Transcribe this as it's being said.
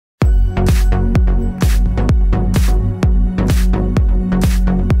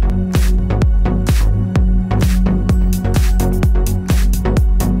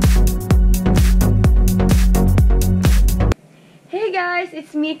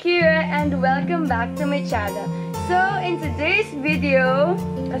me, Kirre, and welcome back to my channel. So, in today's video,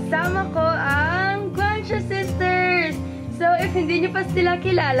 kasama ko ang Guancia sisters. So, if hindi nyo pa sila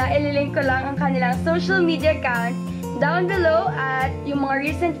kilala, ililink ko lang ang kanilang social media account down below at yung mga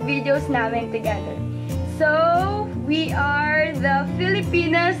recent videos namin together. So, we are the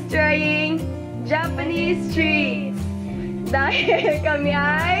Filipinas trying Japanese treats. Dahil kami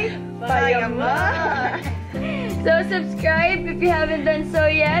ay payaman. So, subscribe if you haven't done so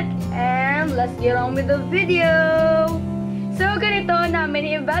yet. And let's get on with the video. So, ganito namin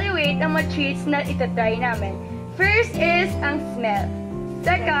i-evaluate ang mga treats na itatry namin. First is ang smell.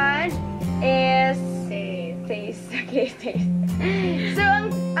 Second is taste. Okay, taste. So,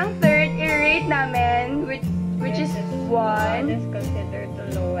 ang third, i-rate namin, which is 1 is considered the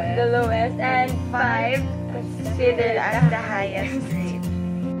lowest. The lowest. And 5 considered as the highest.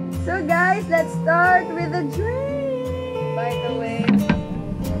 So guys, let's start with the drink. By the way,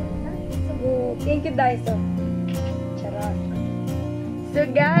 thank you, DAISO. Charot. So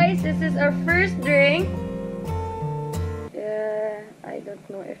guys, this is our first drink. I don't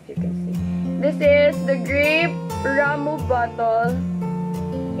know if you can see. This is the grape ramu bottle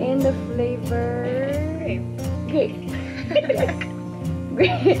in the flavor grape. Yes.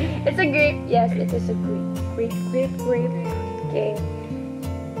 Grape. It's a grape. Yes, it is a grape. Grape. Okay.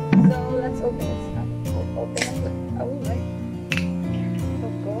 So let's open this up. Open up. Oh, right.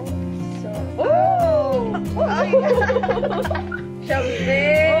 So. Oh!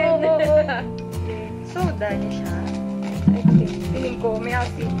 Champagne! Soda niya siya. I think. Feeling ko, may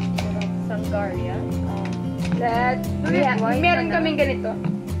asin. Sangaria. Meron kaming ganito.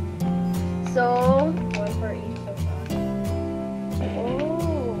 So, one for each of us.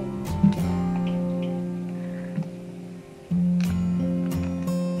 Oh.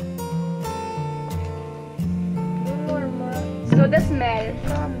 Normal. So, the smell.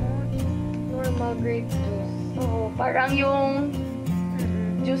 Normal grape juice. Oo, parang yung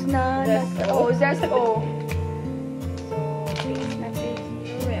juice na Zest. zest. So, taste natin.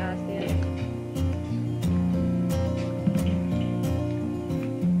 May asin.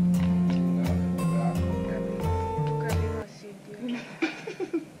 Grabe yung asin yun.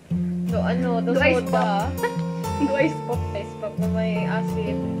 So, the Do I soda. Do I spot? Ice pop na may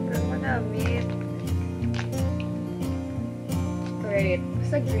asin. Pero manamit. Great.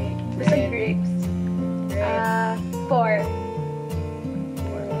 Basta grapes. Basta grapes. Great. 4.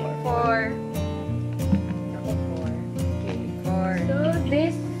 4. Ako 4. Okay, 4. So,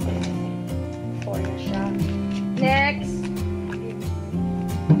 this 4 na siya. Next.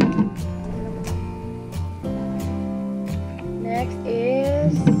 Next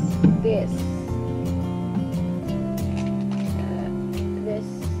is this. This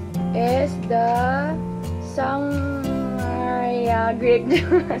is the Sangria grape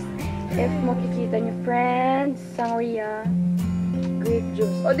juice. If makikita nyo, friends, Sangria grape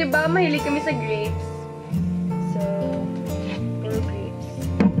juice. O, diba? Mahilig kami sa grapes. So, puro grapes.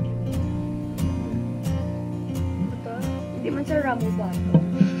 Ito? Hindi man sa ramu ba ito?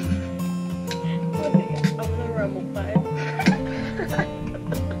 Ako na ramu pa eh.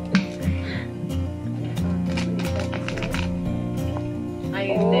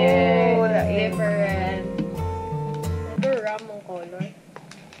 Ay, hindi. Different. Ito ramu color.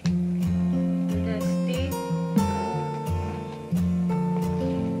 Nasty.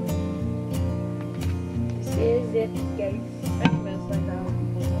 This is it, guys. Ay, smells like ramu.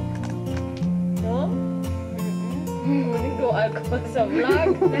 No? Go ako sa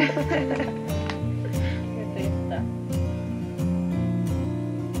vlog. Ito ito.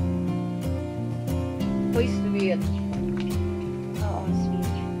 Uy, sweet. Oo,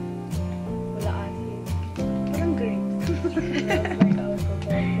 sweet. Wala asin. Parang grapes. Smells like alcohol.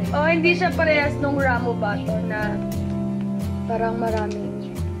 Oh, hindi siya parehas nung ramu bato na parang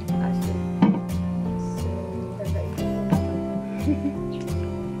maraming asin.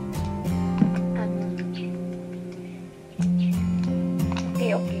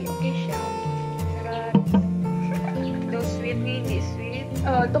 So, okay siya. Sarap. Those sweet nga, hindi sweet.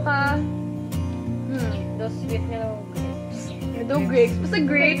 Oh, ito ka. Those sweet nga grapes. Do grapes. Basta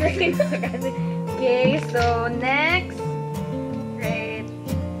grapes. Okay, so next. Rate.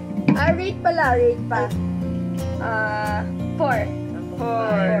 Rate pala. Rate pa. 4.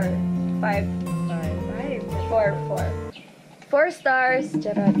 4. 5. 4 stars.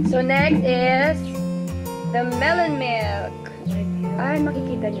 Charot. So next is the melon milk. Ay,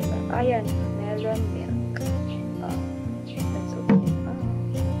 makikita niyo ba? Ayan. Melon milk. Let's open it.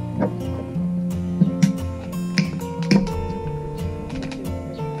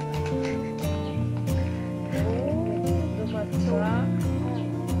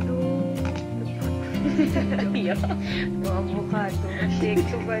 Mga avocado. Shake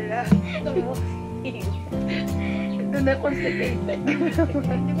ko pala. Ito na constipated.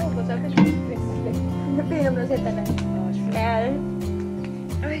 Hindi mo ba sabi na Napinom na siya tanan. Smell.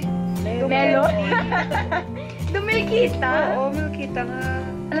 Ay, Melon. Dumilkita? Oo, milkita nga.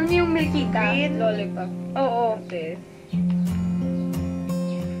 Alam niyo yung milkita? Green lollipop. Oo. Okay.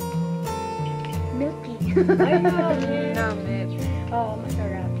 Milky. Ay, namin. Oo,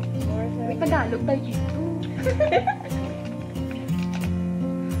 masarap. May Tagalog tayo dito.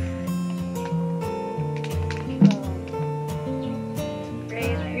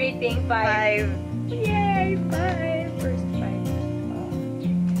 Rating 5. Yay! 5. First 5.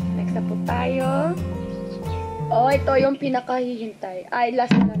 Next na po tayo. Oh, ito yung pinakahihintay. Ay,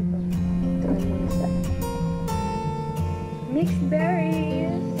 last na lang to. Ito na muna sa mixed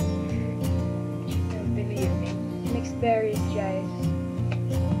berries. Mixed berries, guys.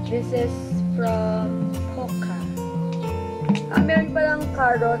 This is from Hoka. Meron palang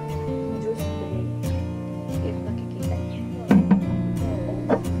carrot juice today. If nakikita niyo.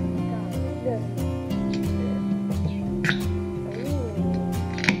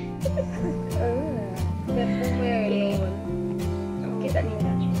 Melon. Kita niyo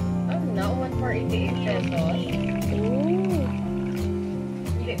na. Oh, no. 1 for 88 pesos. Ooh.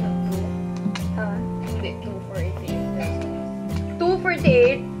 Hindi na 2. Ah. Hindi, 2 for 88 pesos.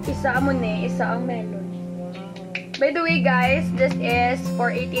 248. Isa mo ne, isa ang melon. Wow. By the way, guys, this is for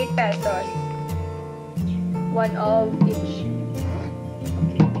 88 pesos. One of each.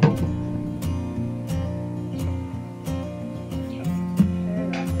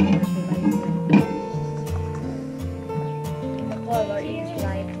 The color is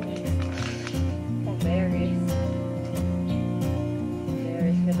light pink. Oh, berries.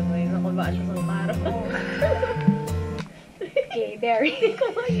 Berries ka naman yung nakabaan ko sa araw. Okay, berry.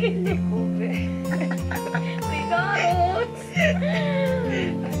 Ube. May carrots!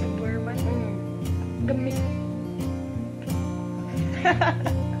 Superman. Gamit.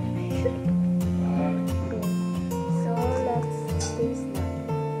 So, let's taste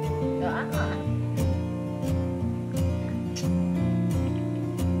now. Ah.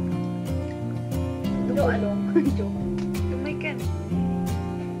 Doon. Tumikan.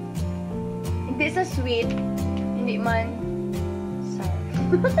 Hindi sa sweet, hindi man sour.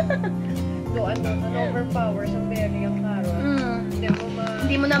 Doon, overpower sa berry ang carrot.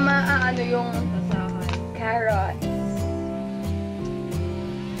 Hindi mo na maaano yung masahan. carrots.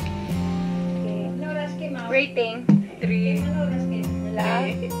 Okay. Rating. 3. Wala.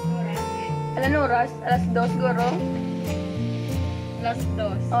 Alas oras? Alas 2 siguro? Last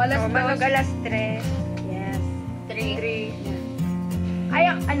dos. Oh, alas 2. alas 3. Yes. 3. 3. Ay,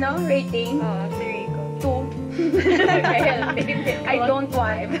 ano? Rating? Oo, 3 ko. 2. I don't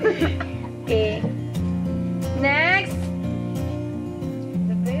want. Okay. Next.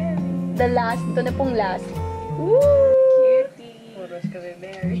 The berry. The last. Ito na pong last. Woo! Cutie. Puros kami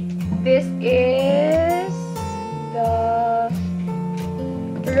berry. This is the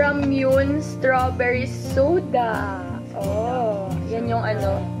Ramune Strawberry Soda. Oh, yan yung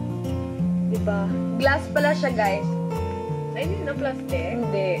ano. Diba? Glass pala siya, guys. Ay, hindi na plastic.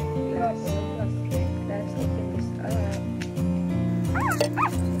 Hindi. Glass. Plastic. Let's open this up.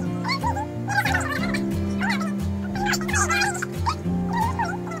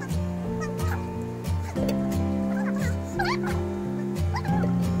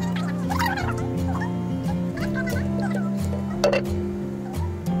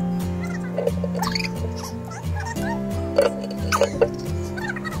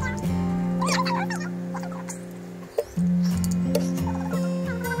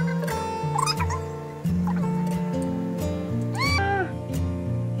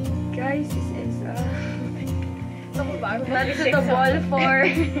 Guys, this is suitable for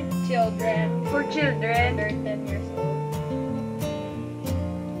Children. for children. Under 10 years old.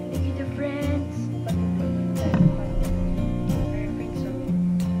 Thank you to friends.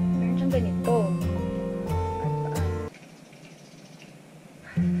 Meron siyang ganito.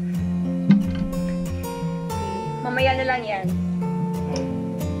 Mamaya na lang yan.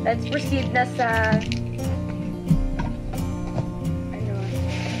 Let's proceed na sa ano?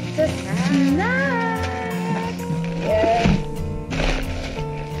 Sa snacks! Yes!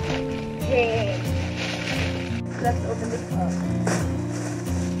 Okay. Let's open this up.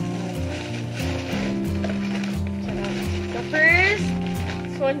 So first,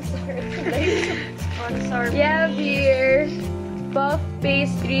 Sponsor. Sponsor. we have here puff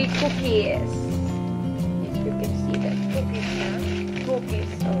pastry cookies. If you can see that. Cookies na. Cookies.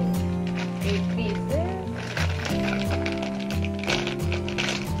 So, 8 pieces.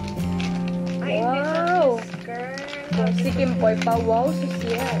 Ay, hindi siya Si Kimpoy pa, wow,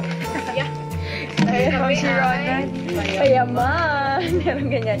 social. Yeah. Ayun, si Ronan. Payaman. Meron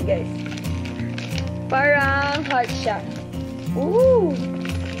ganyan, guys. Parang heart siya. Ooh!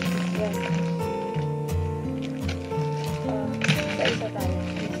 Yan. Isa tayo.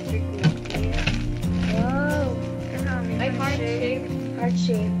 Wow! Ay, heart shape. Heart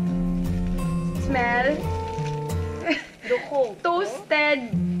shape. Smell. Duko.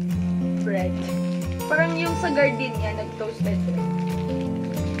 Toasted bread. Parang yung sa gardenia, nag-toasted bread.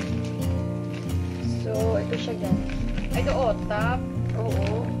 So, ito siya dyan. Ay, ito otap.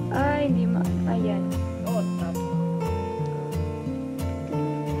 Oo. Ay, hindi ayan. Otap.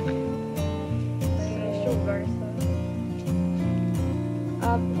 May sugar sa...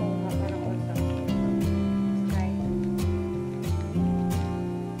 Oo nga, parang otap. Try.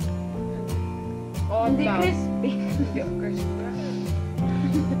 Otap. Hindi crispy. Hindi crispy.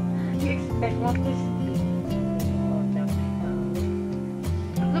 I-expect mo crispy. Otap.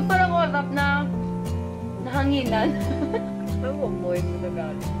 So, parang otap na nahanginan. Ang humoy mo na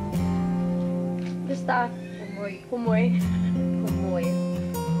gano'n. Basta, Humoy. humoy. Humoy.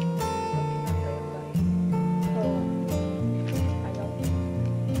 Oh. Ano?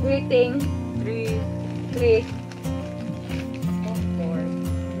 Rating? 3. 3. 4.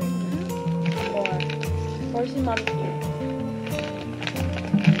 4. 4 si Mom Q.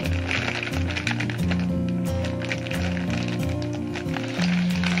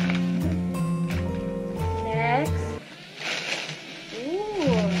 Next.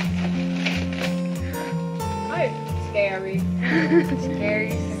 Ooh. Ay, scary.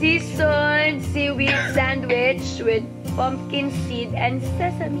 Scary. Seasoned seaweed sandwich with pumpkin seed and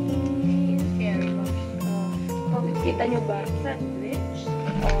sesame. Scary. Kita nyo ba? Sandwich.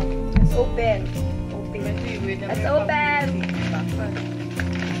 Oh, let's open. Let's open.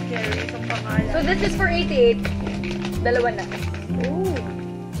 Scary itong pangalan. So this is for 88. Dalawa na. Ooh.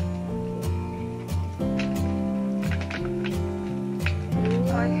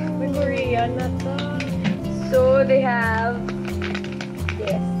 Ay, may Korean na to. So they have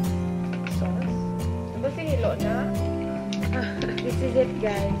this sauce. Diba si Hilo na? This is it,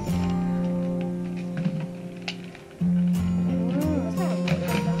 guys.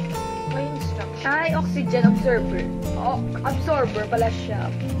 May instruction. Ay, oxygen absorber. Oh, absorber pala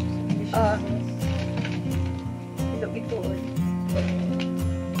siya. Ito.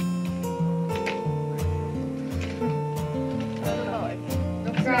 No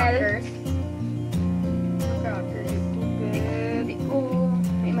Smell. crackers. No crackers. Hindi ko.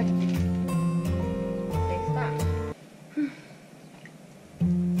 Ay, Next na.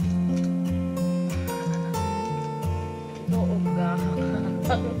 Doog ka.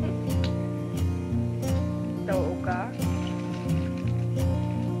 Tao ka.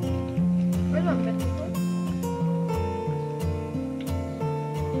 Wala, ba't ito?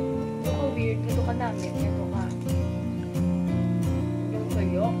 Ito ka weird. Ito ka namin. Ito ka. Yung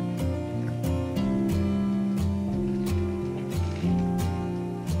tuyo.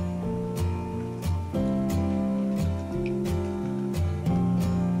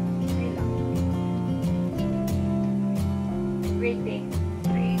 Ay lang. Rating.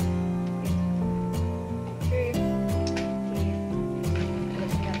 3. Trip.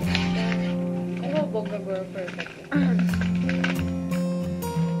 Ano, bongga girl perfect.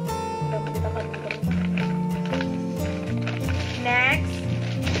 Next.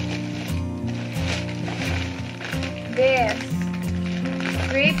 This.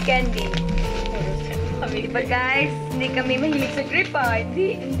 Grape candy. Diba guys, hindi kami mahilig sa grape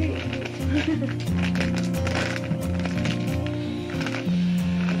Hindi.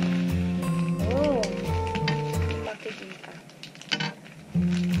 Oh. Packaging pa.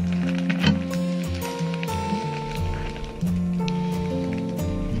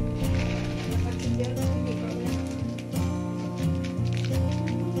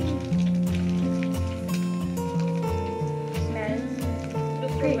 Smells.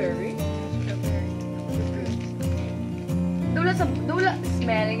 Strawberry. Dula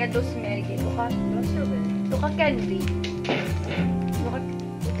smell nga do smell kay duka Strawberry. duka candy. Duka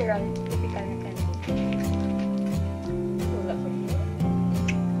literal typical na candy. Wala sa iyo.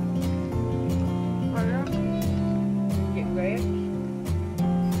 Ano? Get grape.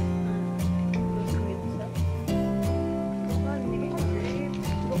 Sweet sa. Duka hindi mo grape.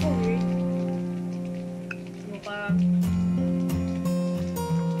 Duka weird. Mukha.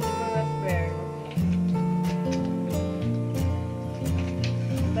 Raspberry.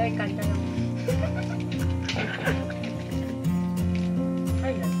 Dahil kanta lang.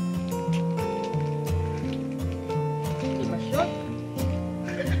 Ayan.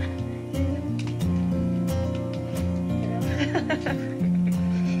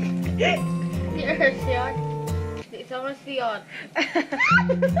 Siyot. Isa mo siyot.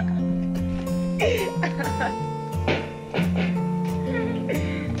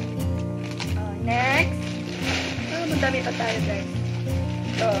 Next. Madami pa tayo, guys.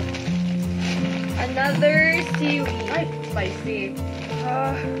 So, another seaweed. Ay, spicy.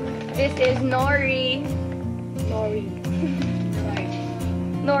 This is nori. Sorry. Right.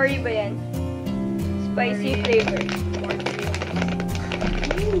 Nori ba yan? Spicy flavor.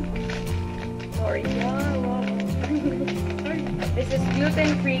 Nori. Wow. This is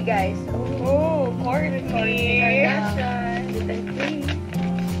gluten-free, guys. Oh, corn-free. Gluten-free.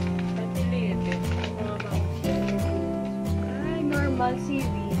 Ay, normal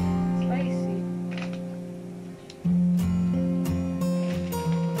seaweed. Spicy.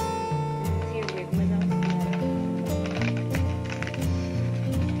 Seaweed,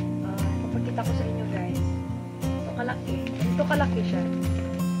 Papakita ko sa inyo, guys. Ito kalaki. Ito kalaki siya.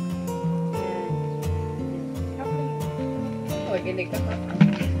 Oh, ginig ka pa.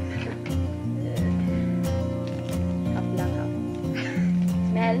 Half lang, half.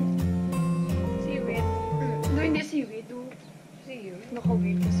 Smell? Seaweed. No, hindi seaweed. Seaweed.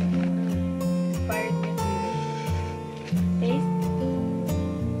 Naka-weed kasi. Inspired niya seaweed. Taste?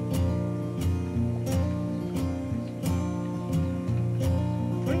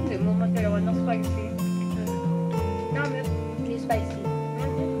 Or hindi mo matirawan ng spicy. Namit. Hindi spicy.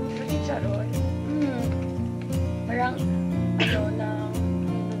 Kasi charol. Parang,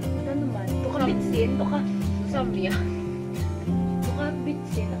 ano naman. Ito ka bitsin. Ito ka Samya.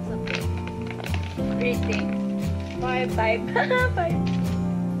 bitsin. Ang sabi. Rating. 5. 5.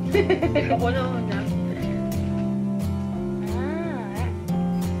 Ako na una.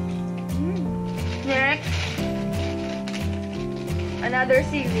 Next. Another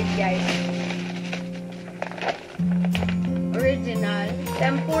seaweed, guys. Original.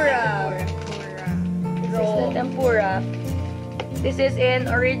 Tempura. This is the tempura. This is in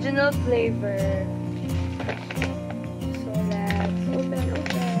original flavor. So let's open.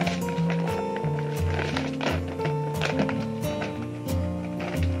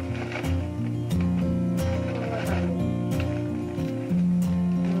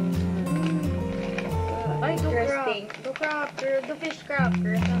 Ay, Interesting. Do fish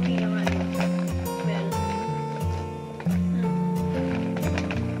cracker. Kami yung ano. Smell.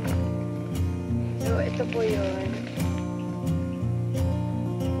 So ito po yun.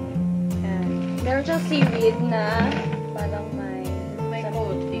 Yan. Meron siyang seaweed na parang may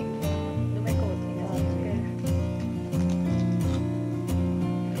Coating. May coating.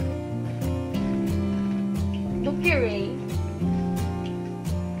 Ito Kirre.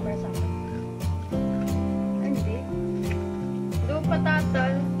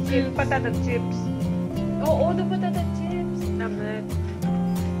 Patata chips. Oo, do patata chips. Naman.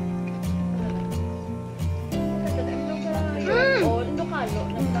 Oo, do kalo.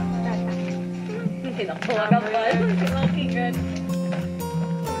 Patata. Hindi na ko. Makigan.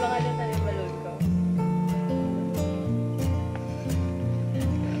 Kulang na tayo balon ko.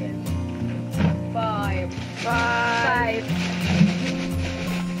 Five.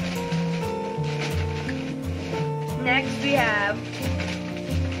 Next we have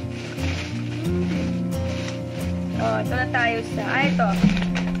ito na tayo sa ito.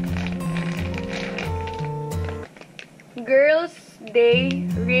 Girls Day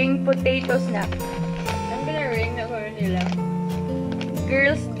Ring Potato Snack. Ang gonna ring na ko nila.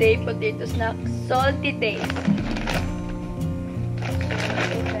 Girls Day Potato Snack. Salty taste.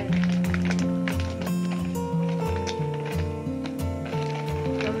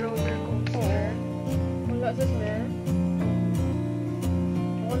 Yung roller coaster. Wala sa smell.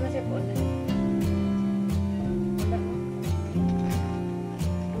 Ako na siya po.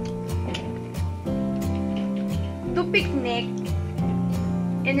 To picnic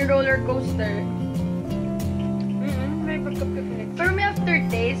in a roller coaster. May pagka-picnic. Pero may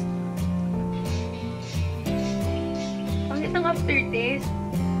aftertaste. Pangit ang aftertaste.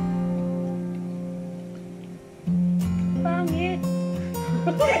 Pangit.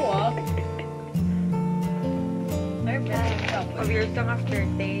 Wow. Weird ang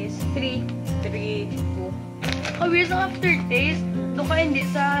aftertaste. 3. 3, 2. Weird ang aftertaste. Doon ka hindi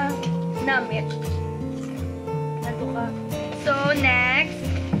sa namit. Nado ka. So, next,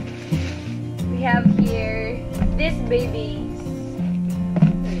 we have here these babies.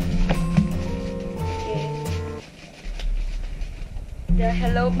 Okay. The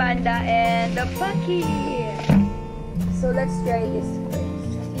Hello Panda and the Pucky. So, let's try this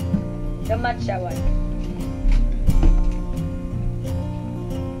first. The matcha one.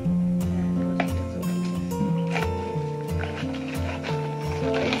 So,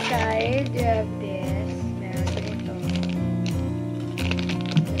 inside, inside, you have this. Meron ganito.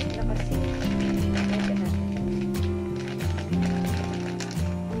 Nakasil. Ito na.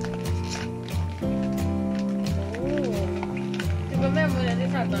 Oh. Diba may muna din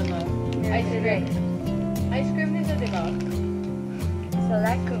sa ito, no? Ice cream. Ice cream nito, diba?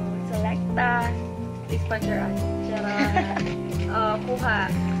 Select ko. Selecta. Please sponsor us. Charot. Kuha.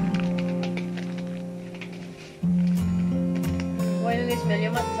 Well, ni-smell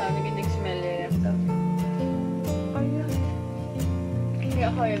yung matcha. Naging smell eh. Hindi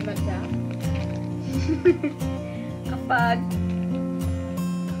ako yung matcha. Kapag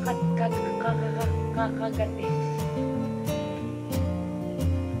kakagati.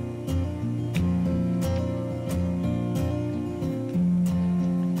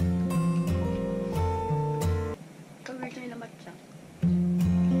 Kagawin nila matcha.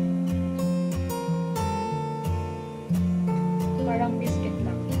 Parang biscuit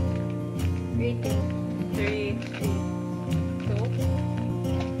lang. Rating. 3, 2.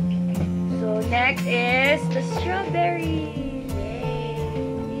 So next is the strawberry. Yay!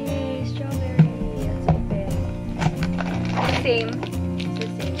 Yay! Strawberry. Let's open. Same. It's the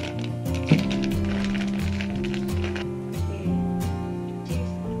same. Okay.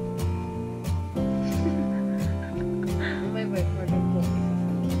 Cheers. May wait for the cookies.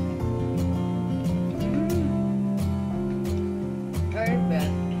 Or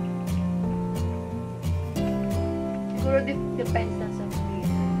bad. Siguro depends na sa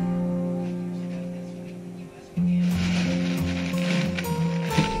flavor.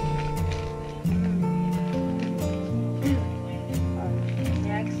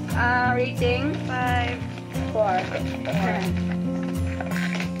 Next, rating 5, 4.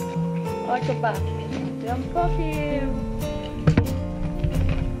 Ito pa. Yung coffee.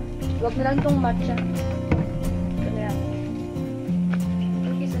 Huwag na lang itong matcha. Ito na yan.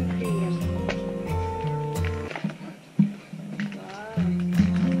 Cookies and cream. Wow.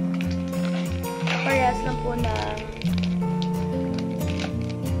 Parehas lang po ng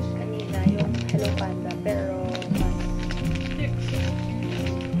kanina, yung Hello Panda, pero mas stick.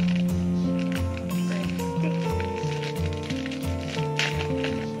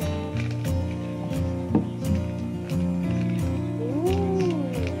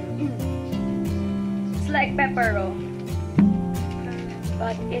 It's like pepero,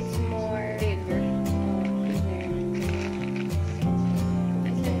 but it's more Flavor.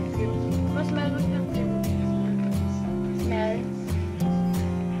 Mas meron yung smell.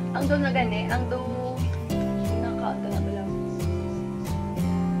 Ang do na gani, ang do pinaka-auto na ba lang.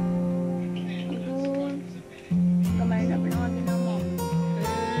 Ang do kamay na ba lang natin ng mom.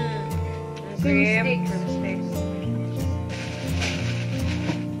 Cream sticks.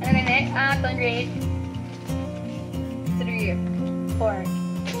 Ano gani? Ton rate 3, 4.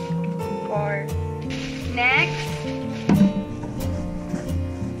 Next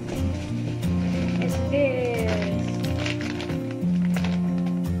is this.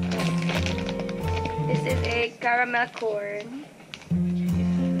 This is a caramel corn. You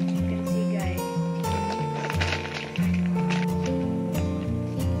can see, guys.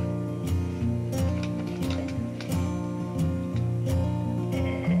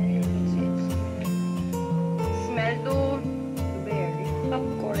 Smell to berry.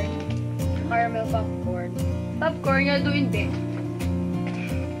 Popcorn. Caramel popcorn. Popcorn niya doon din.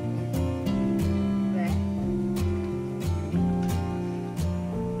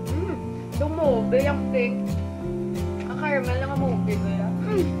 Dumobe yung pink. ang caramel na kamubi ko yan.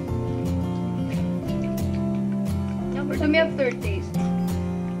 So may aftertaste.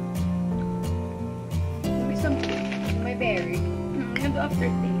 May something. May berry. Yung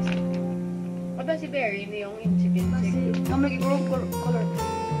aftertaste. O ba si berry na yung insipin-sip? Kasi ang magiging color.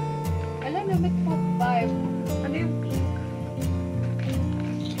 Alam na, ba't po 5? Ano yung pink?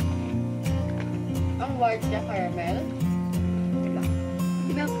 Ang white niya caramel? Diba?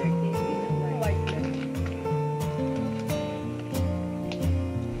 Hindi may aftertaste. Ang white niya.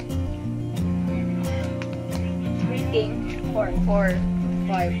 Rating 4. 4.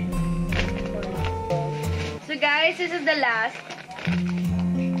 5. So guys, this is the last.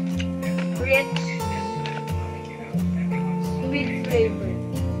 Rich. Sweet flavor.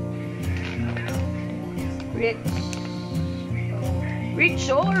 Rich.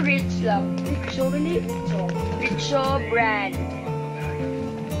 Richo or rich lang? Richo, really? Richo brand.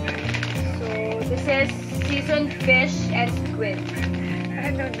 So, this is seasoned fish and squid.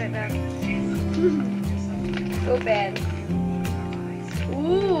 Open.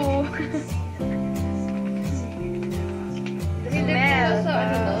 Ooh! The smell. Sa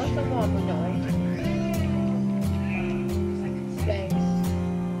ano no? Sa mama niya. Thanks.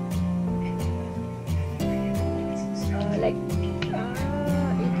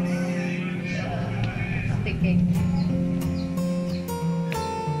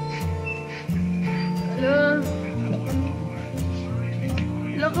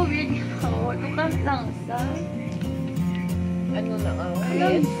 Nakaka-weird ako. Tukang langsa. Ano na nga?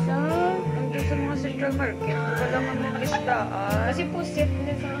 Langsa. Andun sa mga central market, wala man mga isdaan. Kasi po safe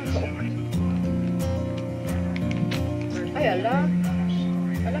na sa ako. Ay, ala.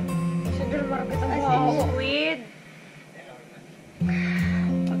 Ala. Central market ang wow. Squid.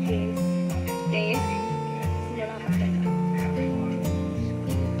 Okay. Taste. Wala ka talaga.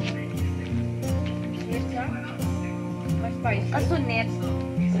 Yes na? Mas spicy. Kasunit.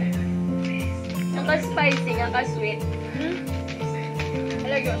 Ang ka-spicy, ang ka-sweet.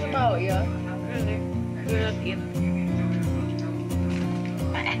 Alagyan sa tao yun. Really? You're not eat.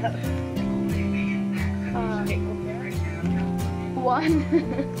 One.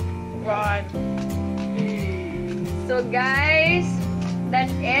 Right. So guys,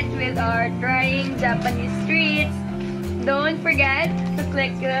 that's it with our trying Japanese streets. Don't forget to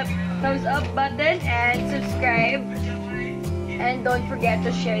click the thumbs up button and subscribe. And don't forget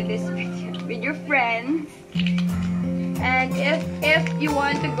to share this video with your friends. And if you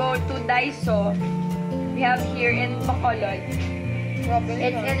want to go to DAISO, we have here in Bacolod.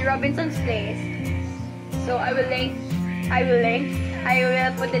 It's in Robinson's Place. So I will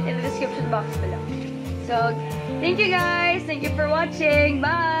put it in the description box below. So thank you guys. Thank you for watching.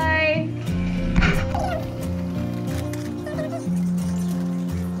 Bye.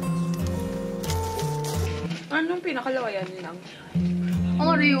 Anong pinakalawayan lang? Ang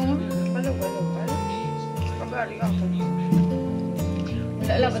Oreo. Malawal. Pag-ari ako.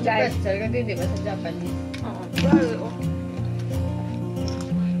 Wala ba sa pretzel? Kasi hindi ba sa Japanese? Oo. Well,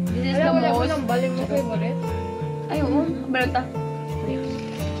 This is Wala, the wala ko most. ng baling mo favorite. Ay, oo. Balota.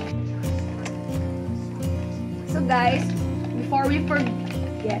 So guys, before we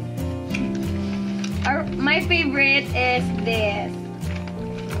forget, my favorite is this.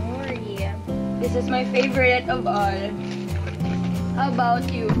 Oreo. This is my favorite of all. How about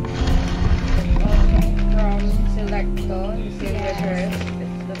you? Okay. From Selecto, the silver Yes. dress.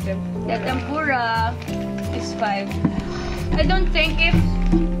 It's the tempura. The tempura is 5. I don't think if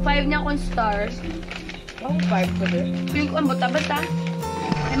 5 niya kung stars. Oh, 5 ko din. Feeling ko ang bata-bata.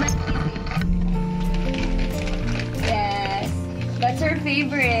 Ay, mas easy. Yes. That's our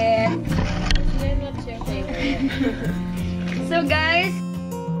favorite. Then what's your favorite? So guys,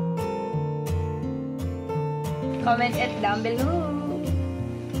 comment it down below.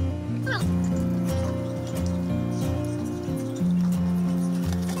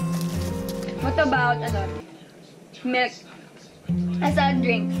 What about milk as a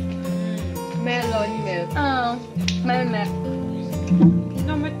drink? Melon milk. Melon milk.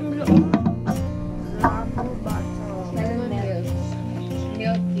 Namit yung loob. Labo ba ito? Melon milk.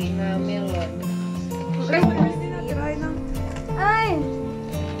 Milky na melon. Try na. Ay!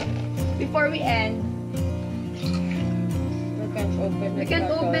 Before we end, We can't open we that can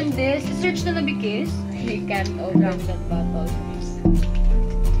bottle. open this. Search na nabikis. We can't open that bottle.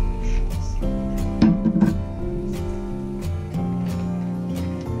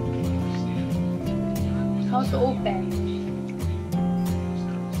 How to open?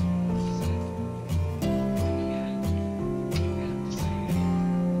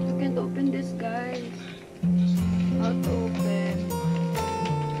 You can't open this, guys. How to open?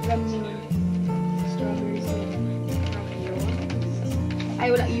 Ramune. Strawberry soda. Ay,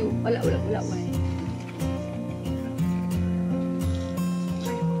 wala you. Wala.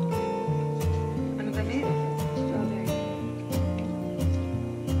 Ano kami? Strawberry.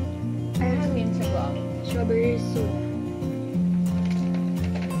 Ano yun sa bawang? Strawberry soda.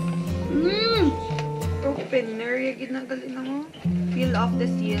 Opener. Yung ginagaling na mo. Peel off the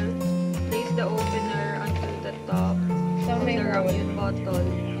seal. Place the opener until the top Sa of may the roll. ramune bottle.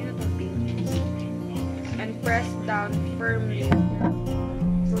 And press down firmly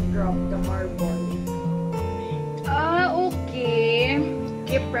to drop the marble. Okay.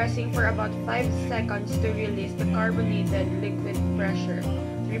 Keep pressing for about 5 seconds to release the carbonated liquid pressure.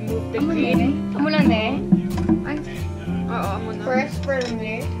 Remove the Amo green. ne? Amo lang ne? Ay, oo, amo na. Press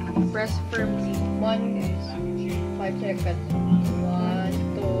firmly. Press firmly. 5 seconds. 1,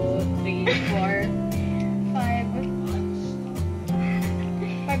 2, 3, 4, 5.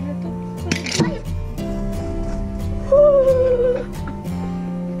 5 na to.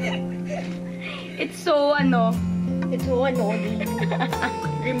 It's so It's one only.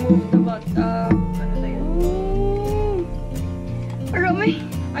 Remove the ano na yun? Arami.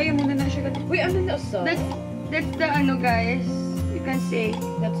 Ayaw muna na siya ganun. Uy, ano na sa? That's the guys. You can say.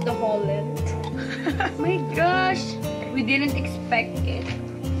 That's the Holland. My gosh. We didn't expect it.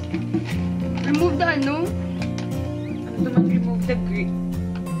 Remove the Ano naman remove the green?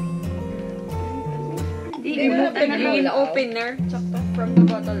 Di, Remove the ano green lang. Opener. Sakto. from the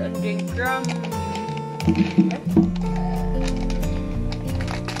bottle and drink rum.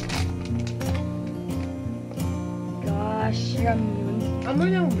 Gosh, ram yun. Amo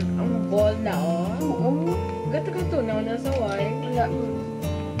yung ang ball na, oh. Oo. Gato-gato na, nasa wine. Wala.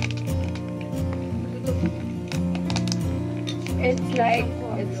 It's like,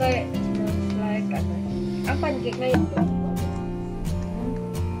 ano. Ang pancake na yun.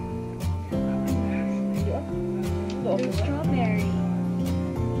 Yung strawberry.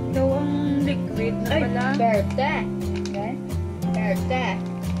 Ito ang liquid na pala. Berte. Berte.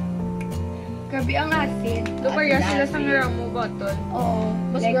 Grabe ang asin. Ito kaya sila sa Ramo bottle. Oo.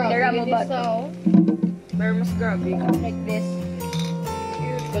 Mas Like the grabe ramo yun bottle. isa, oh. Pero mas grabe. Like this.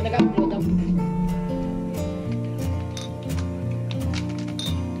 Kung nag-upload ako.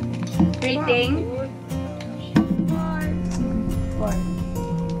 Rating? 4.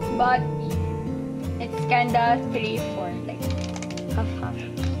 But, it's kinda 3-4. Like, half-half.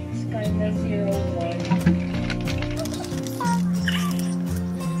 It's kinda 0-1.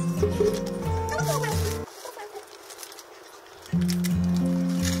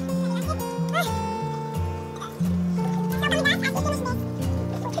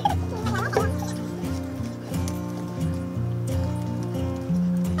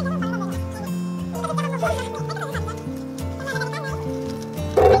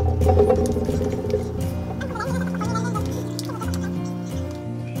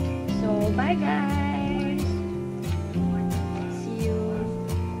 So, bye guys!